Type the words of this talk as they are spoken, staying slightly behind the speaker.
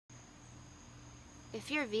If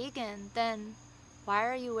you're vegan, then why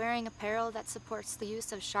are you wearing apparel that supports the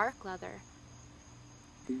use of shark leather?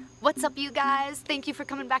 What's up, you guys? Thank you for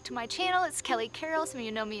coming back to my channel. It's Kelly Carroll. Some of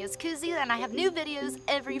you know me as Koozie, and I have new videos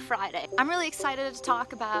every Friday. I'm really excited to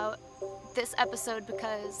talk about this episode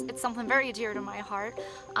because it's something very dear to my heart.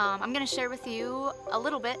 I'm going to share with you a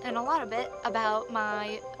little bit and a lot of it about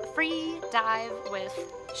my free dive with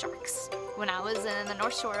sharks when I was in the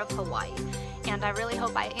North Shore of Hawaii. And I really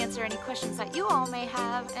hope I answer any questions that you all may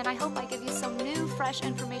have, and I hope I give you some new, fresh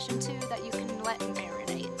information too that you can let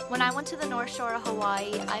marinate. When I went to the North Shore of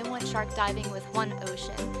Hawaii, I went shark diving with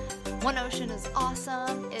OneOcean. OneOcean is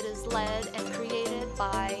awesome. It is led and created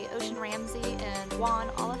by Ocean Ramsey and Juan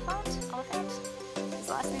Oliphant? His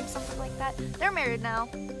last name something like that. They're married now.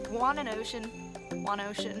 Juan and Ocean.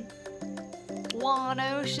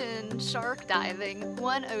 OneOcean shark diving.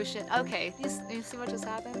 OneOcean. Okay, you see what just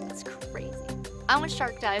happened? It's crazy. I went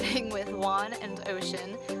shark diving with Juan and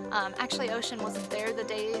Ocean. Actually, Ocean wasn't there the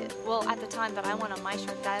day, well, at the time that I went on my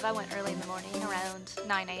shark dive. I went early in the morning, around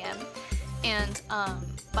 9 a.m. And,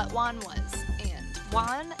 but Juan was. And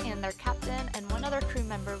Juan and their captain and one other crew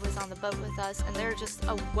member was on the boat with us, and they're just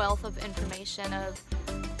a wealth of information of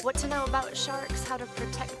what to know about sharks, how to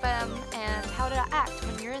protect them, and how to act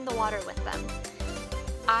when you're in the water with them.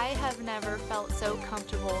 I have never felt so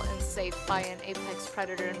comfortable and safe by an apex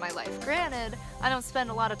predator in my life. Granted, I don't spend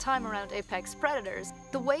a lot of time around apex predators.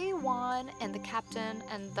 The way Juan and the captain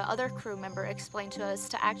and the other crew member explained to us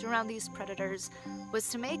to act around these predators was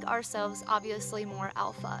to make ourselves obviously more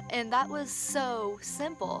alpha. And that was so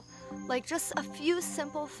simple. Like just a few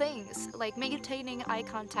simple things, like maintaining eye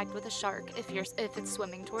contact with a shark if it's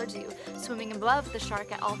swimming towards you, swimming above the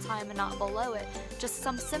shark at all time and not below it. Just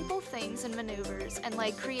some simple things and maneuvers, and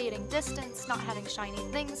like creating distance, not having shiny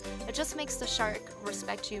things. It just makes the shark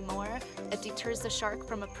respect you more. It deters the shark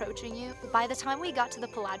from approaching you. By the time we got to the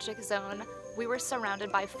pelagic zone, we were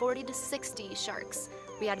surrounded by 40 to 60 sharks.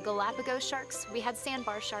 We had Galapagos sharks, we had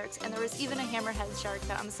sandbar sharks, and there was even a hammerhead shark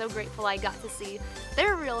that I'm so grateful I got to see.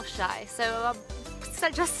 They're real shy, so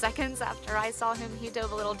just seconds after I saw him, he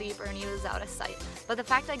dove a little deeper and he was out of sight. But the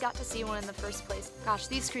fact I got to see one in the first place, gosh,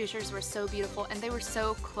 these creatures were so beautiful and they were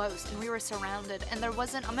so close and we were surrounded, and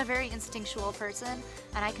I'm a very instinctual person,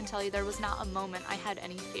 and I can tell you there was not a moment I had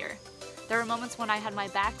any fear. There were moments when I had my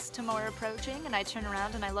backs to more approaching and I turned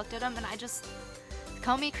around and I looked at him and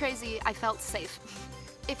call me crazy, I felt safe.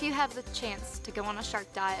 If you have the chance to go on a shark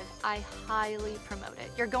dive, I highly promote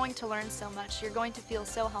it. You're going to learn so much, you're going to feel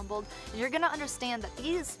so humbled, and you're going to understand that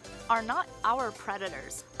these are not our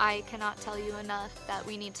predators. I cannot tell you enough that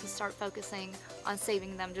we need to start focusing on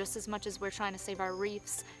saving them just as much as we're trying to save our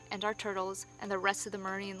reefs and our turtles and the rest of the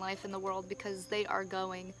marine life in the world, because they are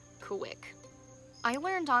going quick. I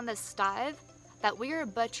learned on this dive that we are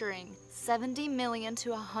butchering 70 million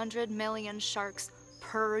to 100 million sharks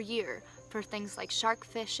per year for things like shark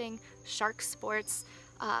fishing, shark sports,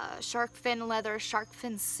 shark fin leather, shark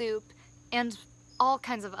fin soup, and all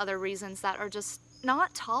kinds of other reasons that are just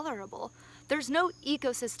not tolerable. There's no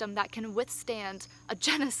ecosystem that can withstand a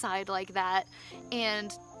genocide like that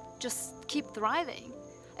and just keep thriving.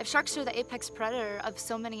 If sharks are the apex predator of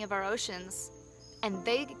so many of our oceans, and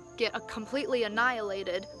they get completely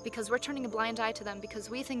annihilated because we're turning a blind eye to them because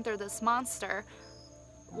we think they're this monster,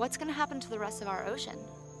 what's going to happen to the rest of our ocean?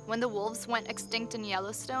 When the wolves went extinct in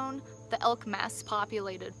Yellowstone, the elk mass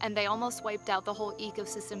populated, and they almost wiped out the whole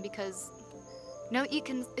ecosystem because no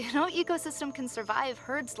ecosystem can survive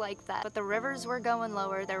herds like that. But the rivers were going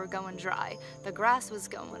lower, they were going dry. The grass was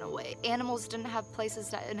going away. Animals didn't have places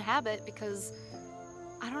to inhabit because,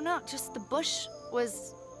 I don't know, just the bush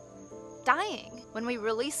was dying. When we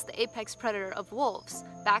released the apex predator of wolves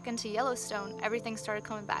back into Yellowstone, everything started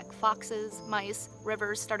coming back. Foxes, mice,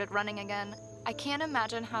 rivers started running again. I can't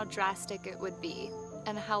imagine how drastic it would be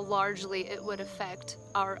and how largely it would affect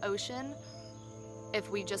our ocean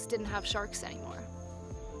if we just didn't have sharks anymore.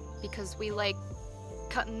 Because we like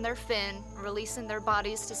cutting their fin, releasing their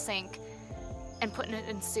bodies to sink, and putting it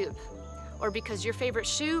in soup. Or because your favorite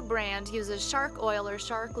shoe brand uses shark oil or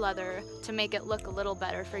shark leather to make it look a little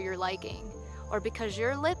better for your liking. Or because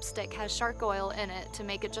your lipstick has shark oil in it to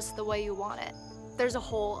make it just the way you want it. There's a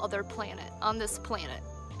whole other planet on this planet,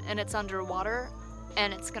 and it's underwater,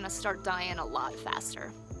 and it's gonna start dying a lot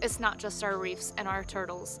faster. It's not just our reefs and our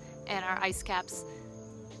turtles and our ice caps,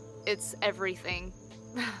 it's everything.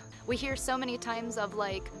 We hear so many times of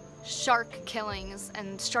like shark killings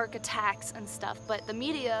and shark attacks and stuff, but the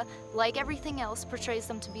media, like everything else, portrays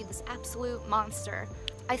them to be this absolute monster.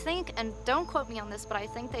 I think, and don't quote me on this, but I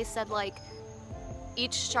think they said like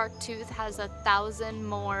each shark tooth has 1,000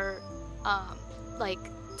 more like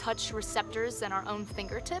touch receptors than our own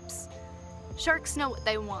fingertips. Sharks know what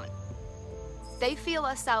they want. They feel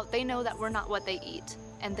us out, they know that we're not what they eat,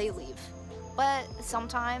 and they leave. But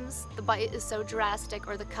sometimes the bite is so drastic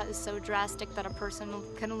or the cut is so drastic that a person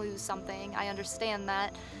can lose something. I understand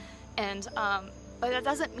that. And, but it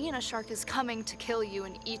doesn't mean a shark is coming to kill you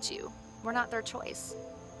and eat you. We're not their choice.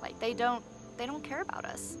 Like, they don't care about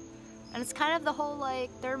us. And it's kind of the whole, like,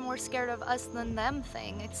 they're more scared of us than them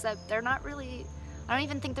thing, except they're not really, I don't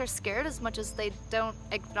even think they're scared as much as they don't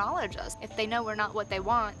acknowledge us. If they know we're not what they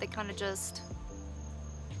want, they kind of just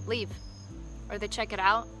leave. Or they check it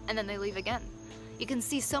out, and then they leave again. You can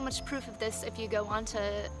see so much proof of this if you go onto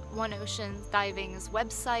OneOcean Diving's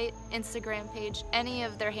website, Instagram page, any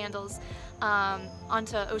of their handles,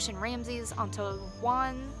 onto Ocean Ramsey's, onto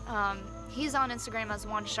Juan. He's on Instagram as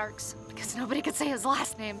Juan Sharks, because nobody could say his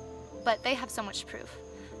last name. But they have so much proof.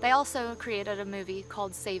 They also created a movie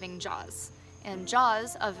called Saving Jaws. And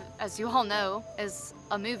Jaws, as you all know, is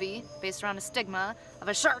a movie based around a stigma of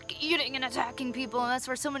a shark eating and attacking people, and that's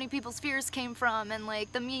where so many people's fears came from, and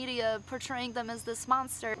like the media portraying them as this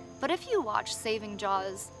monster. But if you watch Saving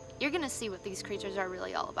Jaws, you're gonna see what these creatures are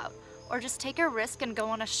really all about. Or just take a risk and go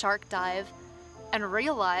on a shark dive and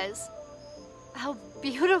realize how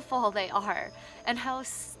beautiful they are, and how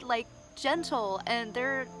like gentle, and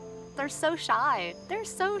they're so shy. They're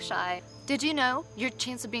so shy. Did you know your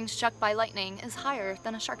chance of being struck by lightning is higher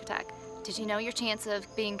than a shark attack? Did you know your chance of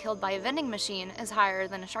being killed by a vending machine is higher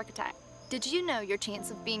than a shark attack? Did you know your chance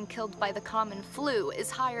of being killed by the common flu is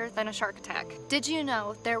higher than a shark attack? Did you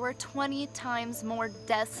know there were 20 times more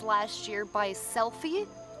deaths last year by selfie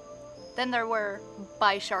than there were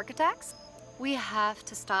by shark attacks? We have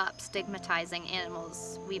to stop stigmatizing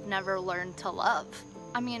animals we've never learned to love.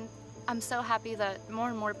 I mean, I'm so happy that more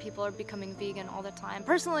and more people are becoming vegan all the time.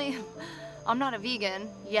 Personally, I'm not a vegan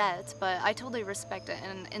yet, but I totally respect it,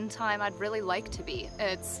 and in time I'd really like to be.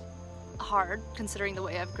 It's hard considering the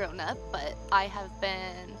way I've grown up, but I have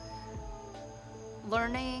been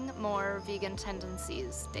learning more vegan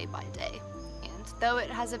tendencies day by day. And though it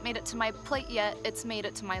hasn't made it to my plate yet, it's made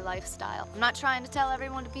it to my lifestyle. I'm not trying to tell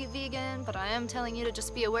everyone to be vegan, but I am telling you to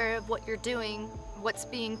just be aware of what you're doing, what's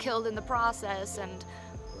being killed in the process, and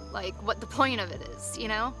like what the point of it is, you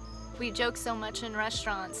know? We joke so much in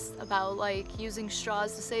restaurants about like using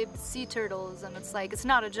straws to save sea turtles, and it's like, it's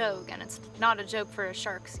not a joke, and it's not a joke for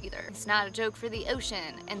sharks either. It's not a joke for the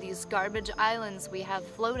ocean and these garbage islands we have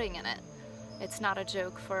floating in it. It's not a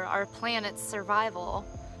joke for our planet's survival.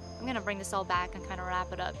 I'm gonna bring this all back and kind of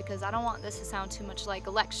wrap it up, because I don't want this to sound too much like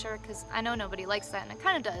a lecture, because I know nobody likes that, and it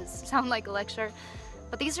kind of does sound like a lecture.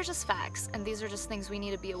 But these are just facts, and these are just things we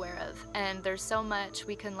need to be aware of. And there's so much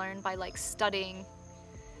we can learn by like studying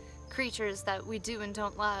creatures that we do and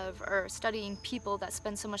don't love, or studying people that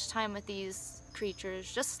spend so much time with these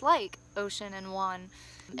creatures, just like Ocean and Juan.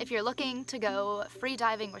 If you're looking to go free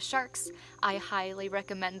diving with sharks, I highly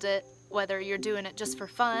recommend it. Whether you're doing it just for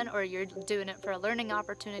fun, or you're doing it for a learning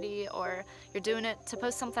opportunity, or you're doing it to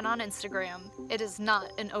post something on Instagram, it is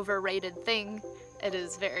not an overrated thing. It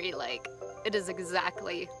is very like, it is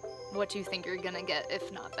exactly what you think you're gonna get,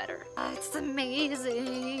 if not better. It's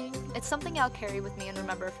amazing. It's something I'll carry with me and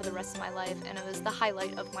remember for the rest of my life, and it was the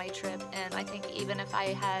highlight of my trip. And I think even if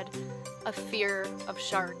I had a fear of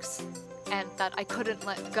sharks and that I couldn't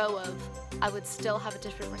let go of, I would still have a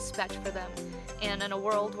different respect for them. And in a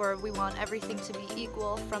world where we want everything to be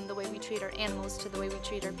equal, from the way we treat our animals to the way we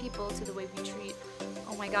treat our people to the way we treat,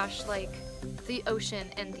 oh my gosh, like the ocean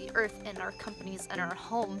and the earth and our companies and our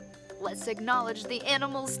home, let's acknowledge the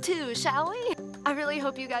animals too, shall we? I really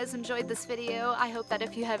hope you guys enjoyed this video. I hope that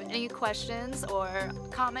if you have any questions or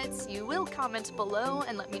comments, you will comment below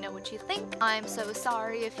and let me know what you think. I'm so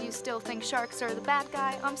sorry if you still think sharks are the bad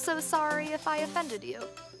guy. I'm so sorry if I offended you.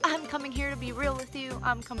 I'm coming here to be real with you.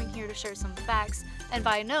 I'm coming here to share some facts, and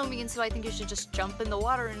by no means do I think you should just jump in the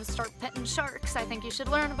water and start petting sharks. I think you should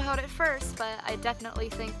learn about it first, but I definitely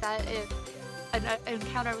think that if an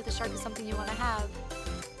encounter with a shark is something you want to have,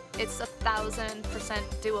 it's 1000%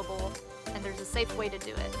 doable, and there's a safe way to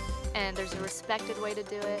do it, and there's a respected way to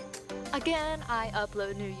do it. Again, I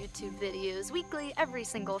upload new YouTube videos weekly every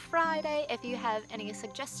single Friday. If you have any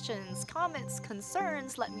suggestions, comments,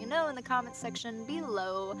 concerns, let me know in the comment section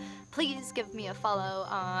below. Please give me a follow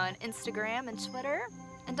on Instagram and Twitter,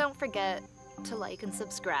 and don't forget to like and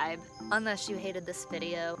subscribe. Unless you hated this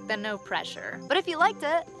video, then no pressure. But if you liked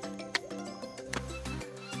it,